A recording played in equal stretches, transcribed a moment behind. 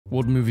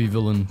What movie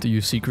villain do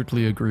you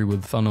secretly agree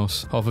with?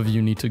 Thanos. Half of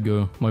you need to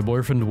go. My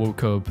boyfriend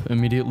woke up,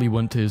 immediately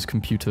went to his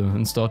computer,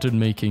 and started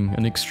making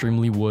an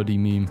extremely wordy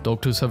meme.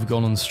 Doctors have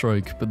gone on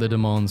strike, but their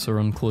demands are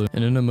unclear.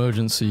 In an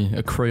emergency,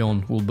 a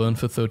crayon will burn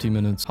for 30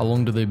 minutes. How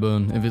long do they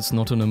burn if it's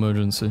not an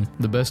emergency?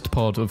 The best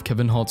part of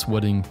Kevin Hart's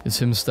wedding is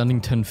him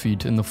standing 10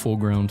 feet in the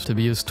foreground to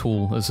be as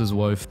tall as his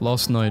wife.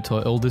 Last night,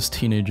 our eldest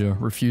teenager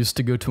refused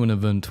to go to an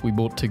event we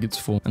bought tickets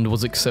for and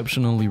was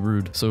exceptionally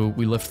rude, so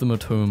we left them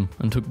at home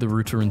and took the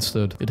router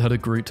instead. It had a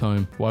great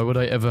time. Why would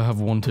I ever have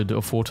wanted a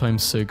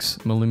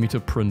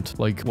 4x6mm print?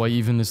 Like, why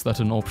even is that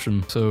an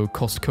option? So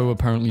Costco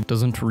apparently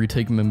doesn't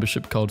retake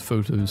membership card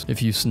photos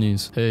if you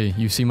sneeze. Hey,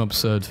 you seem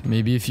upset.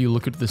 Maybe if you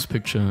look at this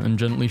picture and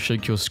gently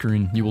shake your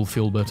screen, you will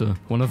feel better.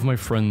 One of my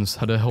friends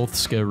had a health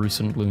scare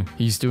recently.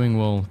 He's doing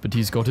well, but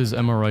he's got his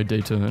MRI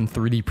data and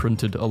 3D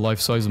printed a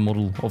life-size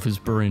model of his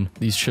brain.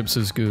 These chips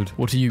is good.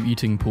 What are you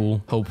eating,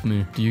 Paul? Help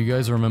me. Do you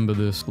guys remember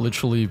this?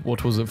 Literally,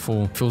 what was it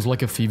for? Feels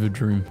like a fever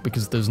dream,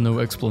 because there's no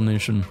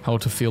explanation how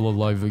to feel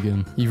alive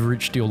again. You've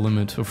reached your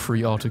limit of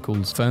free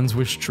articles. Fans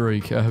wish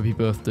Drake a happy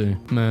birthday.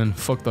 Man,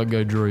 fuck that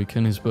guy Drake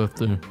and his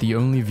birthday. The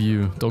only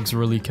view dogs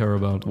really care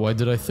about. Why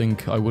did I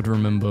think I would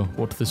remember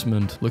what this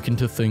meant? Look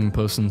into thing,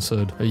 person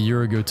said. A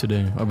year ago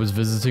today, I was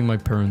visiting my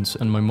parents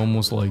and my mom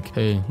was like,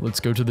 hey, let's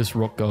go to this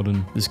rock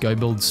garden. This guy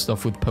builds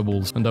stuff with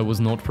pebbles, and I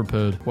was not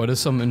prepared. Why do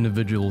some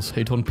individuals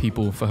hate on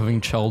people for having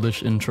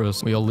childish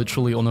interests? We are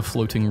literally on a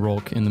floating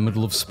rock in the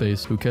middle of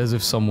space. Who cares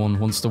if someone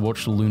wants to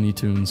watch Looney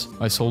Tunes?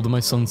 I sold my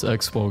son's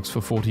Xbox for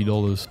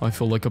 $40. I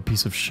feel like a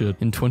piece of shit.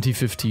 In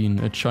 2015,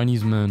 a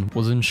Chinese man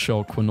was in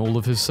shock when all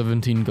of his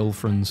 17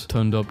 girlfriends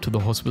turned up to the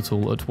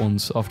hospital at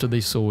once after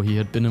they saw he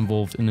had been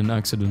involved in an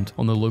accident.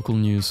 On the local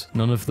news,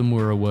 none of them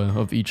were aware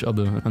of each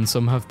other, and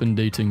some have been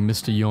dating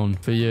Mr. Yon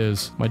for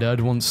years. My dad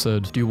once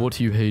said, do what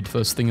you hate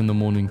first thing in the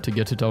morning to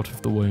get it out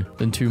of the way.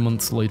 Then 2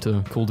 months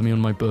later, called me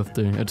on my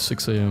birthday at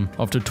 6 AM.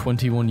 After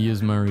 21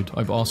 years married,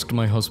 I've asked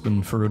my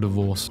husband for a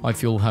divorce. I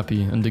feel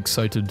happy and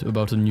excited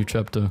about a new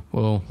chapter.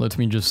 Well, let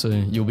me just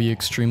say, you'll be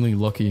extremely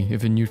lucky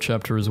if a new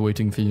chapter is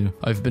waiting for you.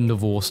 I've been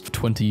divorced for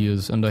 20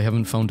 years and I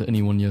haven't found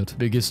anyone yet.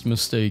 Biggest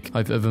mistake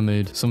I've ever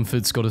made. Some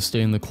fit's gotta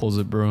stay in the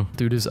closet, bro.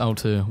 Dude is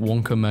out here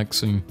wonka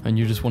maxing, and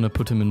you just wanna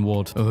put him in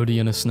what? A hoodie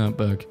and a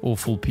snapback.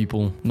 Awful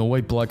people.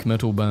 Norway black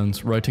metal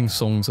bands writing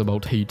songs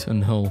about hate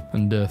and hell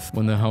and death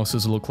when their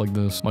houses look like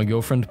this. My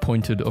girlfriend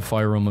pointed a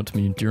firearm at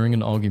me during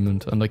an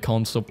argument and I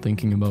can't stop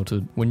thinking about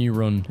it. When you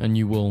run, and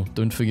you will,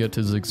 don't forget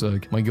to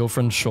zigzag. My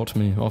girlfriend shot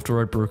me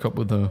after I broke up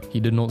with her. He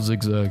did not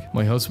zigzag.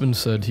 My husband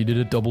said he did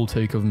a double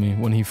take of me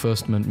when he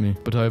first met me,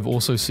 but I have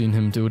also seen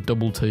him do a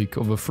double take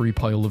of a free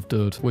pile of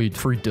dirt. Wait,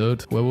 free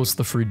dirt? Where was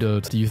the free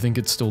dirt? Do you think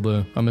it's still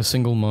there? I'm a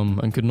single mum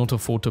and could not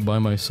afford to buy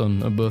my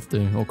son a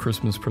birthday or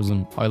Christmas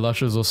present.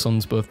 Eyelashes or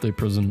son's birthday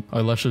present.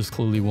 Eyelashes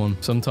clearly won.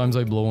 Sometimes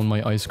I blow on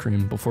my ice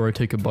cream before I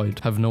take a bite.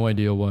 Have no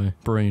idea why.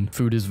 Brain.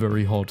 Food is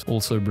very hot.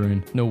 Also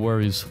brain. No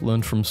worries.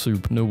 Learn from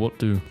soup. Know what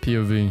do.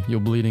 POV. You're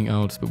bleeding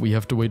out, but we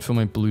have to wait for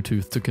my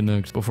Bluetooth to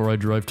connect before I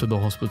drive to the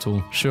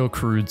hospital. Sure,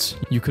 Crudes.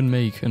 You can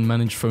make and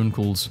manage phone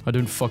calls. I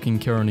don't fucking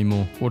care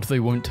anymore. What they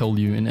won't tell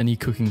you in any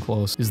cooking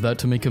class is that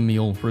to make a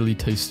meal really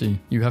tasty,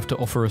 you have to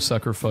offer a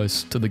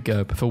sacrifice to the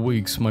gap. For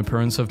weeks, my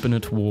parents have been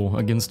at war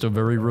against a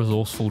very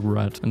resourceful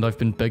rat, and I've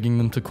been begging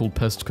them to call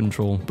pest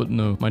control, but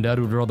no. My dad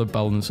would rather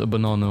balance a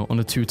banana on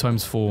a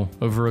 2x4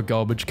 over a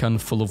garbage can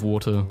full of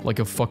water like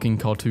a fucking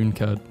cartoon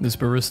cat. This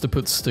barista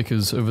puts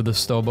stickers over the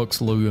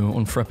Starbucks logo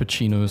on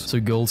frappuccinos so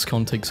girls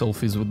can't take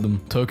selfies with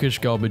them. Turkish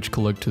garbage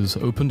collectors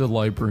opened a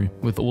library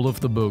with all of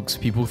the books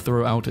people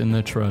throw out in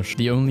their trash.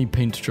 The only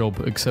paint job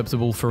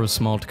acceptable for a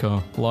smart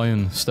car.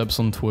 Lion steps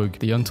on twig.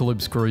 The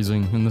antelopes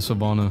grazing in the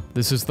savannah.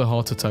 This is the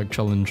heart attack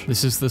challenge.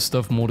 This is the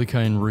stuff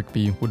Mordecai and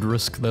Rigby would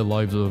risk their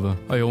lives over.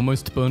 I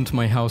almost burnt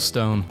my house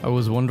down. I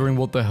was wondering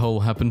what the hell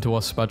happened to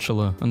our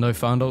spatula, and I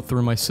found out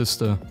through my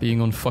sister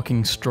being on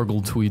fucking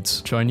struggle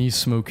tweets. Chinese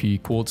smoky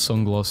quartz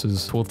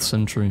sunglasses, 12th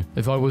century.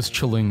 If I was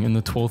chilling in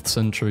the 12th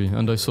century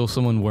and I saw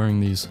someone wearing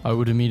these, I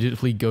would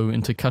immediately go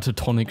into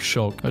catatonic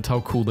shock at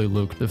how cool they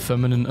looked. The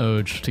feminine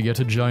urge to get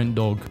a giant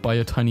dog, buy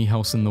a tiny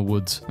house in the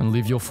woods, and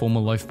leave your former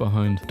life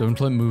behind. Don't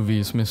let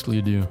movies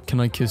mislead you. Can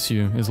I kiss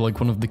you is like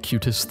one of the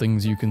cutest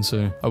things you can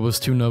say. I was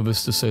too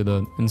nervous to say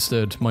that.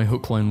 Instead, my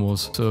hook line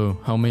was, so,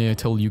 how may I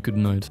tell you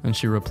goodnight? And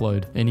she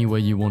replied, any way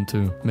you want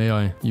to. May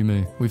I? You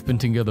may. We've been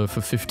together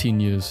for 15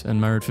 years and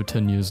married for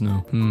 10 years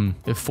now.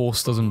 If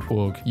force doesn't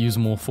work, use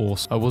more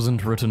force. I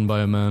wasn't written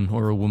by a man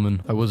or a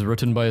woman. I was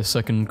written by a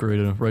second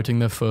grader writing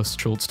their first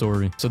short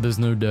story. So there's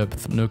no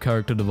depth, no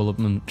character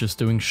development, just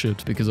doing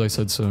shit because I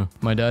said so.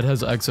 My dad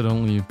has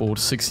accidentally bought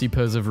 60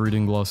 pairs of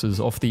reading glasses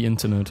off the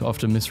internet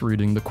after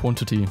misreading the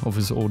quantity of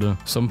his order.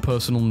 Some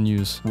personal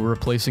news. We're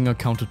replacing our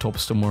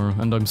countertops tomorrow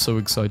and I'm so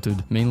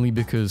excited. Mainly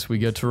because we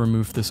get to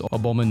remove this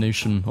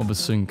abomination of a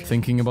sink.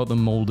 Thinking about the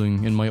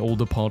molding in my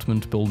old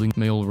apartment building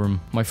mailroom.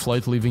 My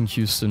flight leaving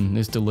Houston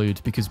is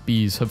delayed because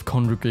bees have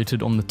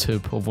congregated on the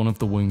tip of one of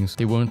the wings.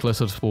 They won't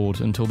let us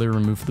board until they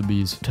remove the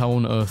bees. How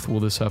on earth will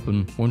this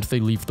happen? Won't they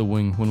leave the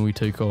wing when we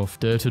take off?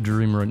 Dare to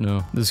dream right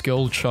now. This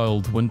girl Chai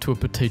child went to a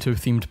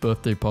potato-themed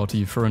birthday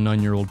party for a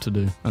 9-year-old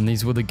today, and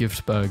these were the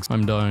gift bags.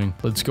 I'm dying.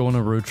 Let's go on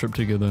a road trip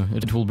together.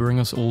 It will bring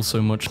us all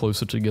so much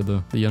closer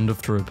together. The end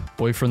of trip.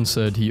 Boyfriend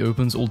said he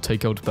opens all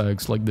takeout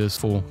bags like this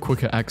for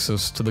quicker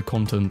access to the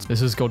content.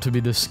 This has got to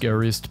be the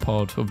scariest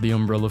part of the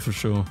umbrella for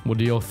sure. What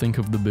do y'all think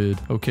of the beard?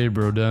 Okay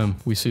bro, damn,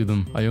 we see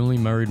them. I only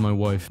married my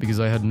wife because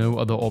I had no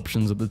other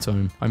options at the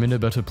time. I'm in a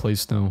better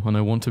place now, and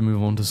I want to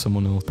move on to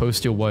someone else.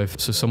 Post your wife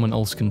so someone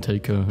else can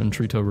take her and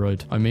treat her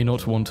right. I may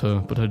not want her,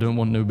 but I don't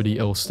want nobody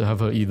else to have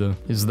her either.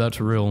 Is that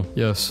real?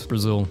 Yes,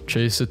 Brazil.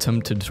 Chase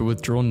attempted to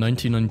withdraw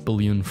 99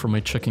 billion from my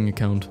checking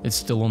account. It's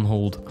still on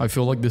hold. I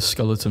feel like this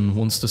skeleton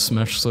wants to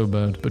smash so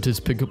bad, but his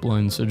pickup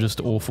lines are just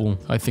awful.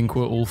 I think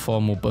we're all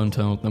far more burnt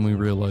out than we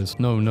realize.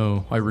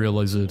 No, I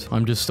realize it.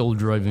 I'm just still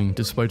driving,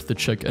 despite the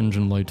check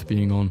engine light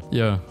being on.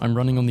 Yeah, I'm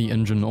running on the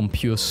engine on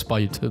pure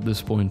spite at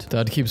this point.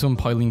 Dad keeps on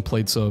piling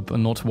plates up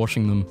and not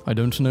washing them. I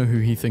don't know who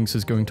he thinks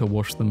is going to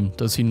wash them.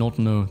 Does he not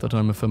know that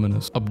I'm a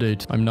feminist?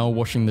 Update, I'm now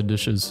washing the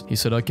dishes. He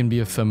said I can be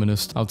a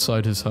feminist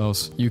outside his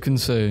house. You can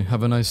say,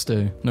 have a nice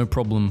day. No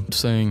problem.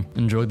 Saying,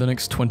 enjoy the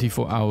next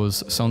 24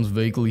 hours sounds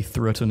vaguely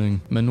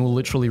threatening. Men will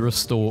literally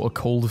restore a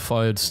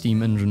coal-fired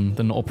steam engine,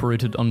 then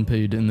operate it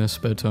unpaid in their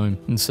spare time,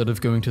 instead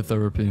of going to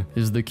therapy.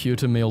 Is the cure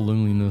to male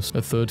loneliness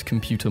a third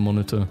computer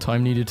monitor?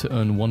 Time needed to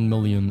earn 1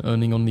 million,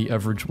 earning on the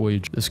average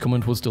wage. This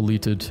comment was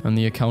deleted, and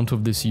the account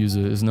of this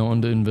user is now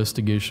under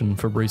investigation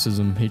for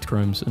racism, hate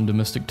crimes, and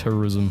domestic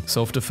terrorism.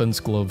 Self-defense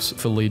gloves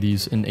for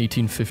ladies in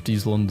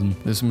 1850s London.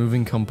 This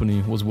moving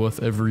company was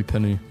worth every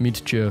penny.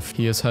 Meet Jeff.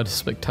 He has had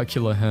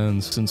spectacular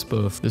hands since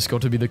birth. This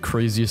got to be the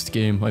craziest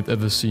game I've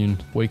ever seen.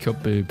 Wake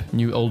up, babe.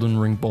 New Elden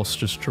Ring boss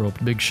just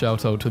dropped. Big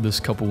shout out to this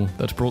couple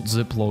that brought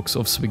ziplocs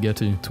of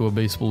spaghetti to a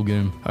baseball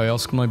game. I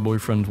asked my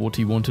boyfriend what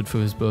he wanted for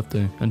his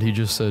birthday, and he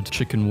just said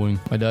chicken wing.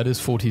 My dad is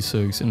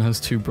 46 and has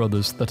 2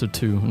 brothers that are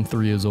 2 and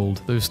 3 years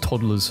old. Those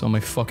toddlers are my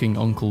fucking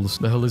uncles.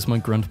 The hell is my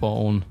grandpa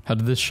on?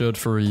 Had this shirt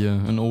for a year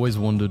and always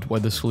wondered why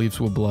the sleeves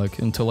were black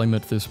until I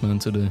met this man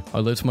today. I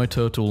let my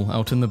turtle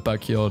out in the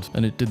backyard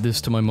and it did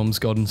this to my mom's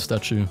garden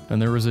statue,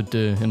 and there is a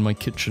deer in my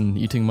kitchen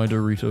eating my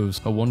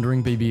Doritos. A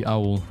wandering baby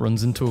owl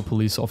runs into a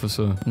police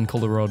officer in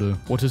Colorado.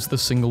 What is the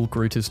single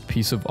greatest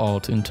piece of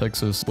art in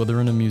Texas, whether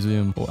in a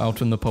museum or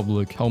out in the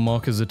public? How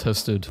markers are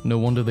tested. No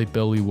wonder they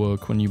barely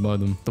work when you buy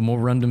them. The more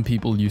random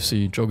people you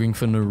see jogging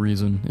for no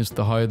reason is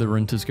the higher the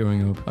rent is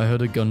going up. I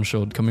heard a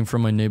gunshot coming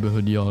from my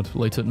neighborhood yard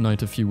late at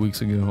night a few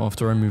weeks ago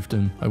after I moved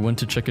in. I went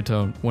to check it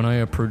out. When I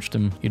approached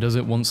him, he does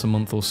it once a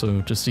month or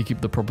so just to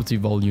keep the property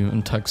value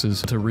and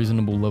taxes at a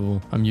reasonable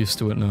level. I'm used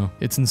to it now.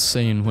 It's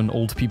insane when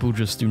old people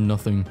just do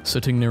nothing.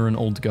 Sitting near an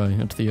old guy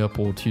at the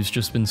airport who's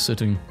just been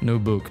sitting. No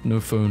book, no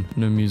phone,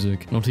 no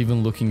music, not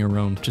even looking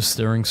around, just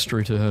staring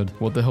straight ahead.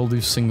 What the hell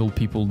do single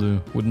people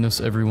do?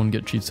 Witness everyone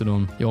get cheated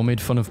on. Y'all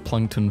made fun of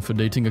Plankton for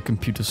dating a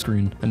computer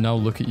screen, and now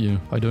look at you.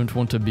 I don't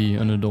want to be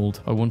an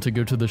adult. I want to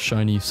go to the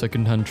shiny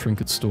secondhand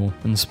trinket store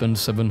and spend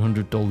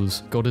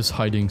 $700. God is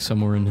hiding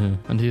somewhere in here,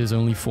 and he is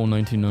only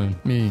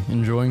 $4.99. Me,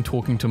 enjoying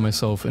talking to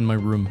myself in my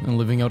room and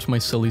living out my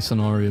silly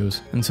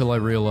scenarios until I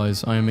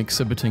realize I am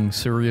exhibiting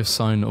serious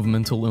sign of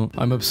mental illness.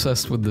 I'm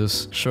obsessed with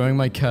this. Showing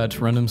my cat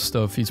random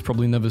stuff he's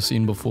probably never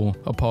seen before.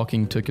 A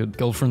parking ticket.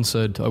 Girlfriend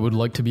said, I would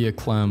like to be a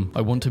clam.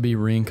 I want to be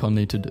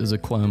reincarnated as a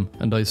clam.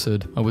 And I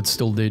said, I would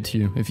still date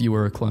you if you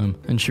were a clam.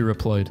 And she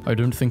replied, I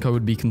don't think I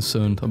would be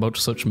concerned about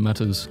such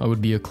matters. I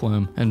would be a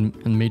clam. And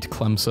made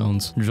clam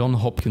sounds. John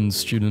Hopkins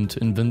student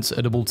invents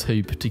edible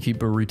tape to keep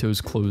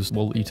burritos closed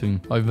while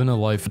eating. I've been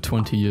alive for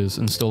 20 years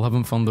and still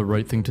haven't found the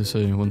right thing to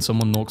say when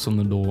someone knocks on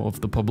the door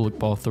of the public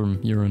bathroom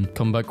you're in.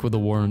 Come back with a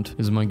warrant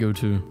is my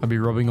go-to. I be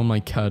rubbing on my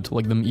cat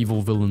like them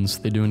evil villains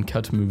they do in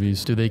cat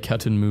movies. Do they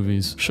cat in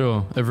movies?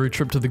 Sure, every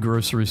trip to the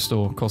grocery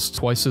store costs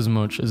twice as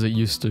much as it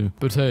used to.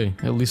 But hey,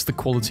 at least the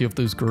quality of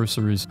those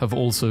groceries have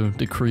also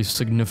decreased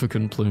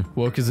significantly.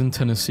 Workers in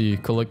Tennessee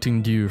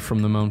collecting dew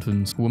from the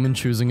mountains. Women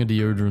choosing a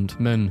deodorant.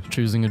 Men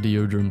choosing a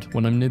deodorant.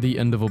 When I'm near the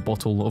end of a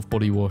bottle of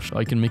body wash,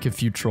 I can make a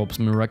few drops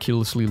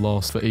miraculously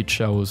last for 8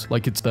 showers,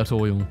 like it's that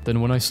oil.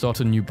 Then when I start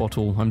a new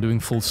bottle, I'm doing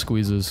full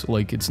squeezes,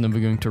 like it's never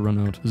going to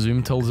run out.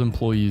 Zoom tells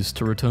employees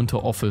to return to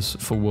office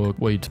for work.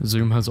 Wait,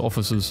 Zoom has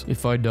offices.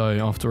 If I die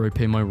after I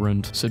pay my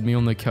rent, sit me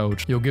on the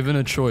couch. You're given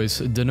a choice,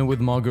 dinner with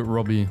Margot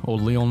Robbie or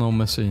Lionel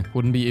Messi.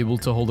 Wouldn't be able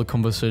to hold a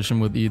conversation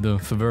with either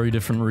for very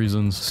different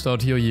reasons.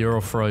 Start your year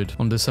off right.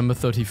 On December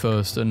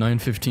 31st at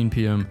 9:15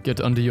 p.m,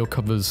 get under your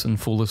covers and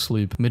fall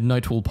asleep.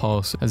 Midnight will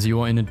pass as you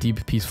are in a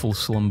deep peaceful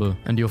slumber,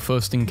 and your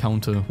first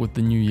encounter with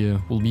the new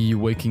year will be you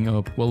waking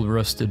up well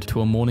rested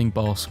to a morning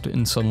basked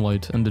in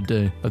sunlight and a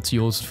day that's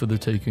yours for the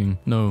taking.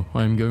 No,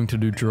 I am going to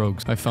do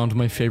drugs. I found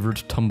my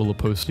favorite Tumblr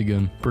post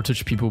again.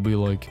 British people be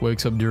like,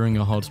 wakes up during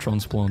a heart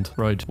transplant.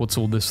 Right, what's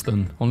all this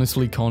then?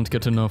 Honestly can't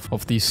get enough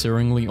of these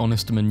searingly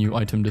honest menu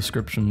item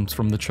descriptions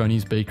from the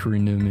Chinese bakery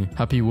near me.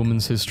 Happy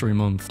Women's History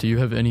Month. Do you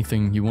have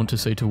anything you want to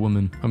say to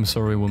women? I'm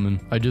sorry woman.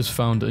 I just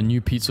found a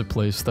new pizza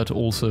place that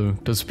also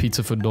does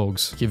pizza for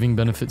dogs, giving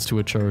benefits to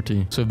a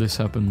charity. So this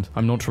happened.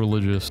 I'm not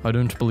religious. I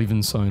don't believe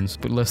in signs,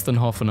 but less than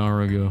half an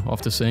hour ago,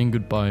 after saying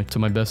goodbye to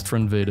my best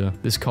friend elevator.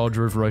 This car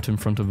drove right in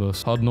front of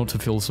us. Hard not to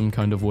feel some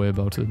kind of way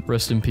about it.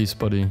 Rest in peace,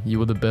 buddy. You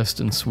were the best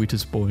and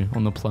sweetest boy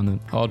on the planet.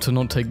 Hard to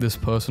not take this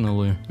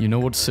personally. You know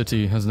what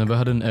city has never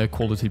had an air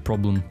quality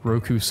problem?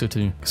 Roku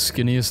City.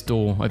 Skinniest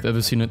door I've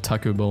ever seen at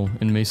Taco Bell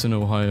in Mason,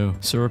 Ohio.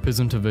 Syrup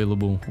isn't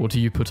available. What are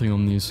you putting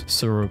on these?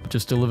 Syrup.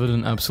 Just delivered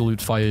an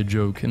absolute fire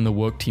joke in the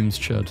work team's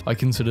chat. I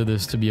consider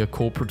this to be a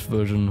corporate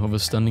version of a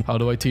standing. How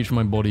do I teach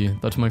my body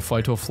that my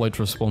fight or flight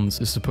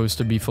response is supposed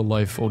to be for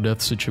life or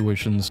death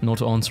situations,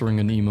 not answering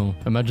an email?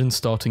 Imagine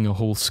starting a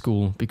whole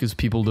school because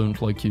people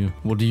don't like you.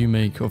 What do you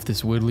make of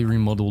this weirdly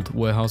remodeled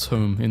warehouse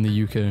home in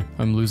the UK?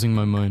 I'm losing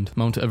my mind.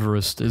 Mount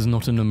Everest is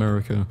not in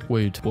America.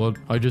 Wait, what?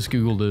 I just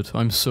googled it.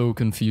 I'm so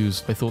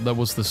confused. I thought that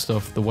was the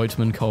stuff the white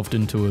man carved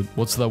into it.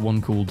 What's that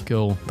one called?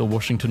 Girl, the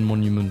Washington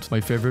Monument.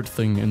 My favorite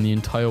thing in the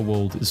entire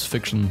world is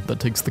fiction that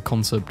takes the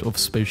concept of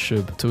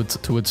spaceship to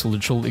its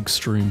literal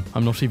extreme.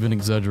 I'm not even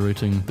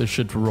exaggerating. This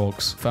shit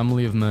rocks.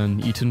 Family of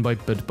man eaten by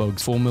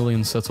bedbugs. 4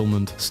 million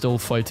settlement. Still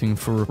fighting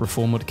for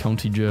reform at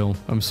county jail.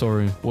 I'm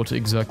sorry. What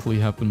exactly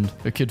happened?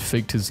 A kid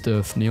faked his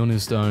death. Neon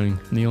is dying.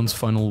 Neon's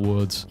final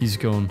words. He's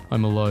gone.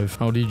 I'm alive.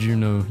 How did you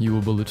know you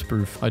were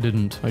bulletproof? I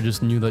didn't. I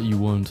just knew that you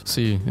weren't.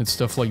 See, it's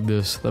stuff like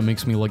this that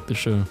makes me like the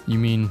show. You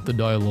mean the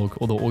dialogue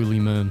or the oily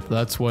man?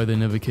 That's why they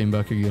never came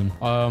back again.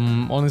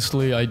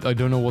 Honestly, I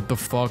don't know what the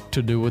fuck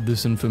to do with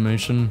this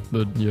information,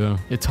 but yeah.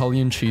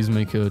 Italian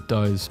cheesemaker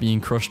dies,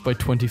 being crushed by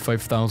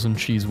 25,000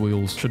 cheese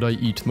wheels. Should I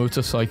eat?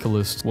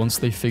 Motorcyclists, once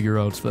they figure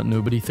out that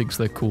nobody thinks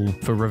they're cool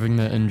for revving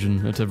their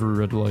engine at every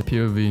red light.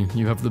 POV,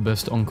 you have the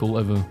best uncle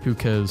ever. Who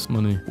cares?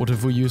 Money. What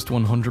if we used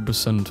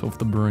 100% of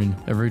the brain?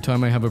 Every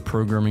time I have a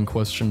programming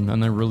question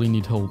and I really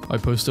need help, I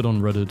post it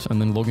on Reddit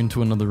and then log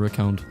into another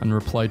account and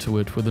reply to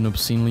it with an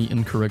obscenely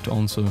incorrect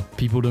answer.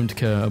 People don't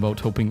care about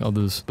helping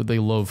others, but they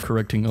love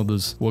correcting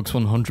others. Works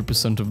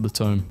 100% of the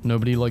time.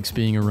 Nobody likes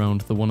being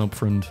around the one-up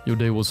friend. Your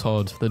day was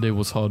hard, their day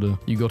was harder.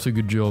 You got a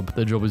good job,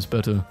 their job is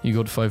better. You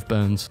got 5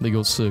 bands, they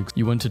got 6.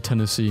 You went to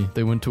Tennessee,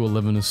 they went to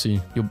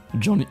 11C. You're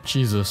Johnny.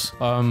 Jesus.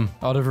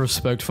 Out of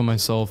respect for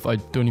myself, I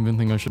don't even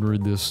think I should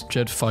read this.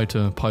 Jet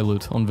fighter,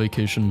 pilot, on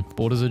vacation.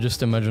 Borders are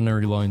just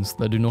imaginary lines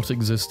that do not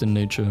exist in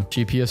nature.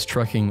 GPS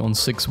tracking on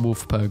 6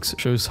 wolf packs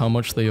shows how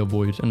much they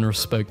avoid and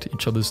respect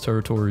each other's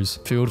territories.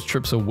 Field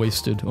trips are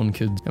wasted on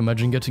kids.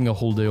 Imagine getting a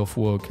whole day off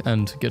work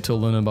and get to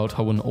learn about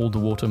how an old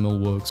watermill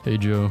works. Hey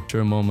Joe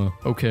Mama.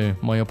 Okay,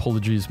 my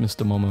apologies,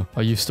 Mr. Mama.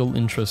 Are you still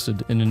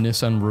interested in a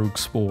Nissan Rogue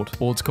Sport?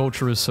 Sports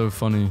culture is so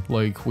funny.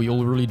 Like, we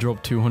all really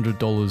dropped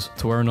 $200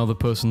 to wear another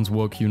person's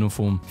work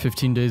uniform.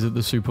 15 days at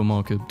the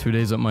supermarket, 2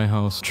 days at my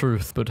house.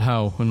 Truth, but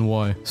how and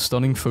why?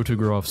 Stunning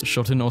photographs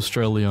shot in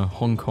Australia,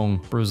 Hong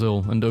Kong,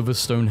 Brazil, and over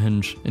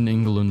Stonehenge in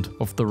England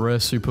of the rare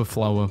super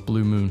flower,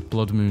 blue moon,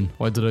 blood moon.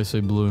 Why did I say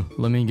blue?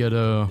 Let me get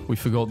we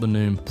forgot the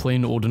name.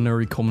 Plain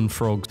ordinary common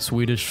frog.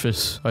 Swedish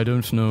fish. I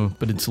don't know,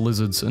 but it's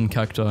lizards and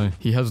cacti.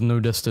 He has no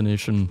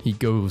destination. He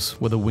goes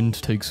where the wind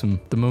takes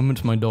him. The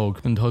moment my dog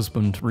and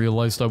husband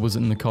realized I was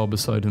in the car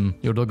beside him.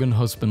 Your dog and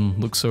husband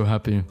look so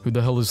happy. Who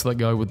the hell is that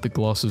guy with the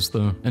glasses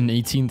though? An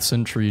 18th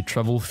century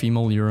travel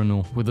female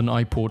urinal with an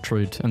eye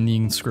portrait and the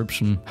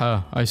inscription,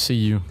 "Ha, I see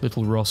you,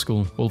 little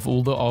rascal." Well, of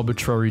all the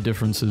arbitrary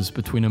differences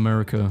between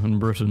America and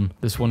Britain,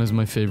 this one is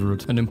my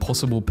favorite. An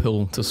impossible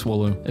pill to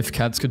swallow. If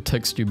cats could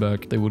text you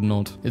back, they would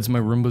not. It's my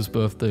Roomba's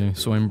birthday,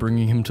 so I'm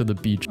bringing him to the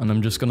beach and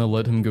I'm just gonna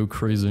let him go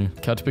crazy.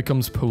 Cat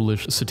becomes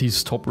Polish,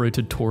 city's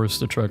top-rated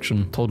tourist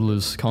attraction.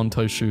 Toddlers can't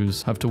tie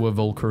shoes, have to wear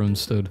Velcro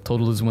instead.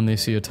 Toddlers when they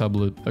see a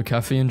tablet. A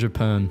cafe in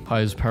Japan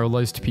hires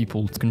paralyzed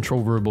people to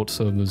control robot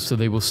servers so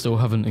they will still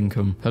have an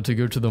income. Had to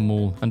go to the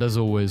mall, and as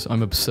always,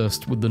 I'm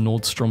obsessed with the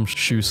Nordstrom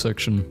shoe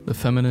section. The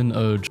feminine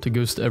urge to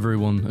ghost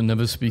everyone and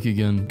never speak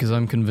again because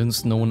I'm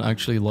convinced no one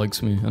actually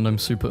likes me and I'm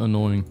super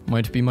annoying.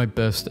 Might be my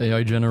best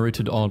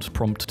AI-generated art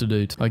prompt to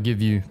date. I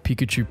give you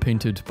Pikachu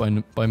painted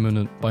by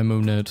Monet.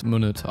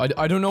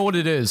 I don't know what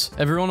it is.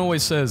 Everyone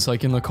always says,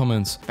 like in the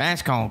comments,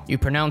 VaazkL, you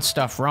pronounce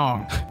stuff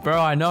wrong. Bro,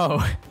 I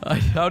know.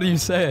 How do you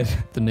say it?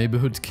 The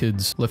neighborhood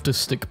kids left a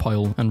stick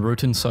pile and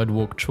wrote in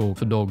sidewalk chalk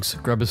for dogs.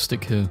 Grab a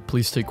stick here,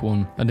 please take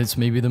one. And it's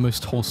maybe the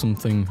most wholesome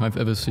thing I've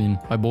ever seen.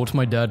 I bought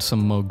my dad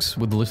some mugs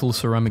with little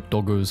ceramic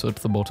doggos at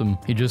the bottom.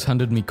 He just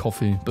handed me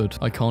coffee, but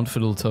I can't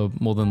fiddle tub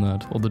more than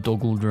that or the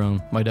dog will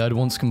drown. My dad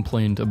once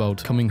complained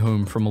about coming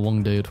home from a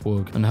long day at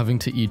work and having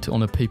to eat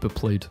on a paper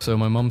plate, so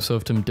my mum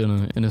served him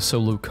dinner in a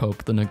solo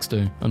cup the next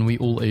day, and we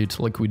all ate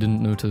like we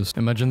didn't notice.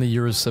 Imagine the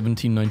year is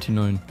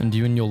 1799, and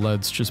you and your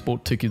lads just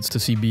bought tickets to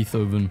see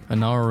Beethoven.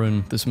 An hour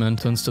in, this man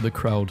turns to the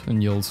crowd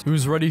and yells,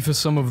 "Who's ready for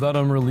some of that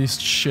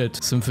unreleased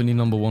shit?" Symphony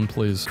No. 1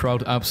 plays.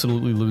 Crowd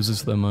absolutely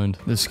loses their mind.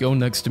 This girl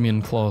next to me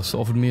in class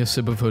offered me a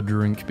sip of her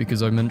drink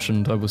because I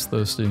mentioned I was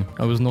thirsty.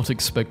 I was not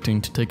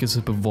expecting to take a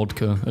sip of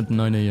vodka at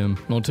 9 AM.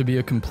 Not to be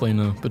a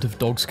complainer, but if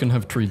dogs can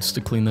have treats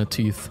to clean their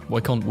teeth,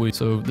 why can't we?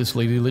 So this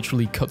lady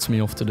literally cuts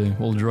me off today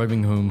while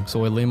driving home,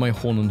 so I lay my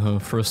horn on her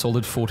for a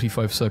solid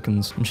 45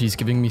 seconds, and she's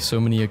giving me so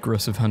many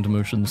aggressive hand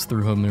motions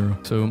through her mirror.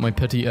 So my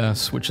petty ass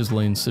switches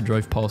lanes to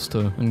drive past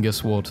her, and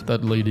guess what?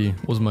 That lady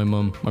was my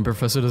mum. My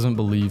professor doesn't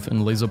believe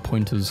in laser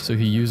pointers, so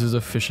he uses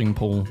a fishing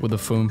pole bowl with a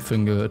foam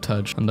finger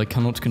attached, and I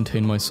cannot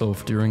contain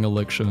myself during a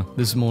lecture.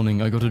 This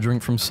morning I got a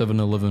drink from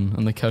 7-Eleven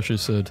and the cashier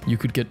said, you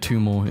could get 2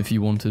 more if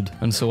you wanted.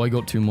 And so I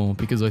got 2 more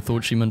because I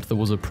thought she meant there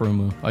was a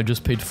promo. I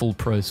just paid full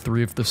price,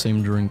 3 of the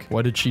same drink.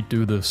 Why did she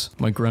do this?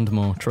 My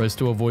grandma tries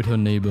to avoid her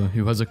neighbor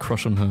who has a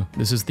crush on her.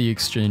 This is the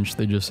exchange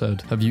they just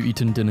had. Have you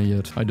eaten dinner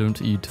yet? I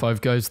don't eat.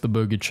 Five Guys the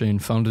burger chain,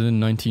 founded in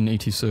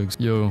 1986.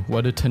 Yo,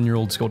 why do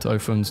 10-year-olds got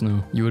iPhones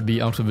now? You would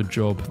be out of a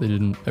job. They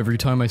didn't. Every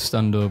time I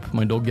stand up,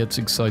 my dog gets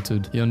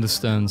excited. He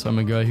understands I'm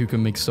a guy who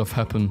can make stuff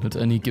happen at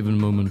any given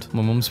moment.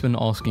 My mom's been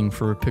asking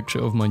for a picture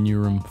of my new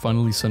room.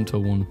 Finally sent her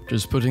one.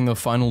 Just putting the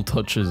final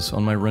touches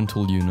on my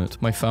rental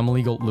unit. My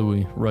family got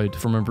Louis, right,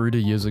 from a breeder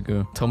years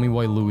ago. Tell me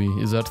why Louis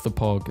is at the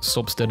park,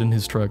 stops dead in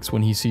his tracks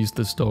when he sees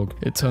this dog.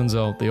 It turns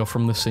out they are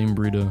from the same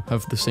breeder,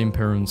 have the same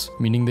parents,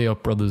 meaning they are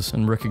brothers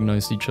and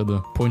recognized each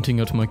other. Pointing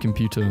at my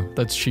computer.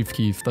 That's Chief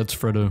Keef, that's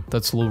Fredo,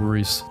 that's Lil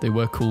Reese. They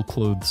wear cool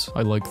clothes.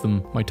 I like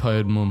them. My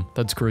tired mom.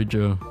 That's Great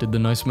Joe. Did the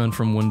nice man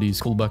from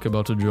Wendy's call back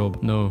about a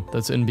job? No,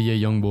 that's NBA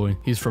Youngboy.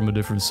 He's from a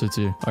different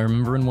city. I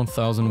remember in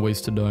 1000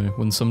 Ways to Die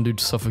when some dude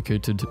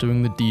suffocated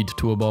doing the deed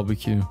to a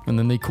barbecue, and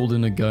then they called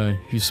in a guy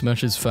who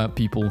smashes fat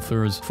people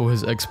for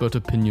his expert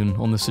opinion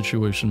on the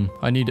situation.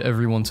 I need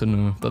everyone to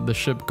know that the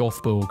ship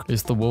Gothborg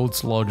is the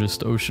world's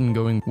largest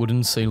ocean-going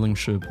wooden sailing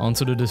ship.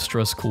 Answered a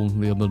distress call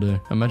the other day.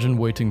 Imagine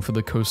waiting for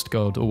the Coast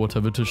Guard or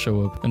whatever to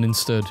show up, and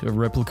instead a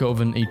replica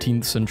of an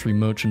 18th century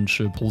merchant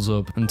ship pulls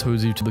up and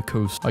tows you to the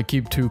coast. I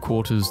keep 2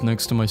 quarters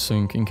next to my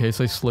sink in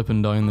case I slip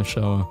and die in the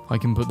shower. I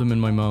can put them in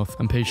my mouth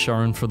and pay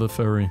Sharon for the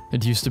ferry.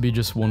 It used to be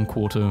just 1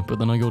 quarter, but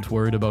then I got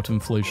worried about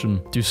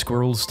inflation. Do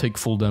squirrels take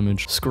full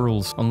damage?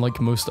 Squirrels, unlike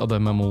most other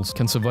mammals,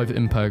 can survive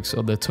impacts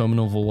at their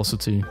terminal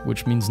velocity,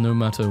 which means no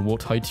matter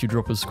what height you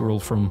drop a squirrel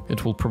from,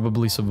 it will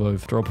probably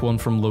survive. Drop one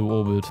from low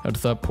orbit. At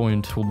that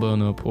point, it will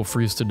burn up or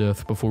freeze to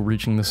death before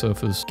reaching the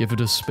surface. Give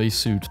it a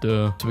spacesuit.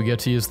 Duh.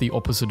 Spaghetti is the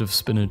opposite of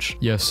spinach.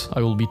 Yes,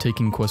 I will be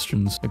taking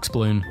questions.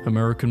 Explain.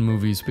 American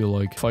movies be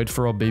like, fight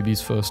for our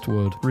baby's first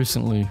word.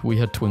 Recently, we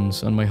had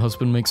twins, and my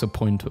husband makes a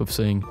point of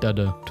saying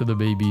dada to the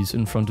babies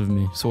in front of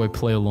me, so I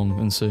play along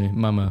and say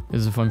mama,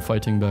 as if I'm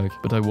fighting back,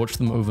 but I watch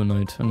them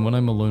overnight, and when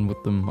I'm alone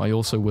with them, I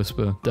also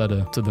whisper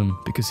dada to them,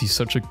 because he's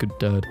such a good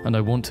dad, and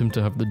I want him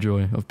to have the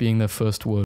joy of being their first word.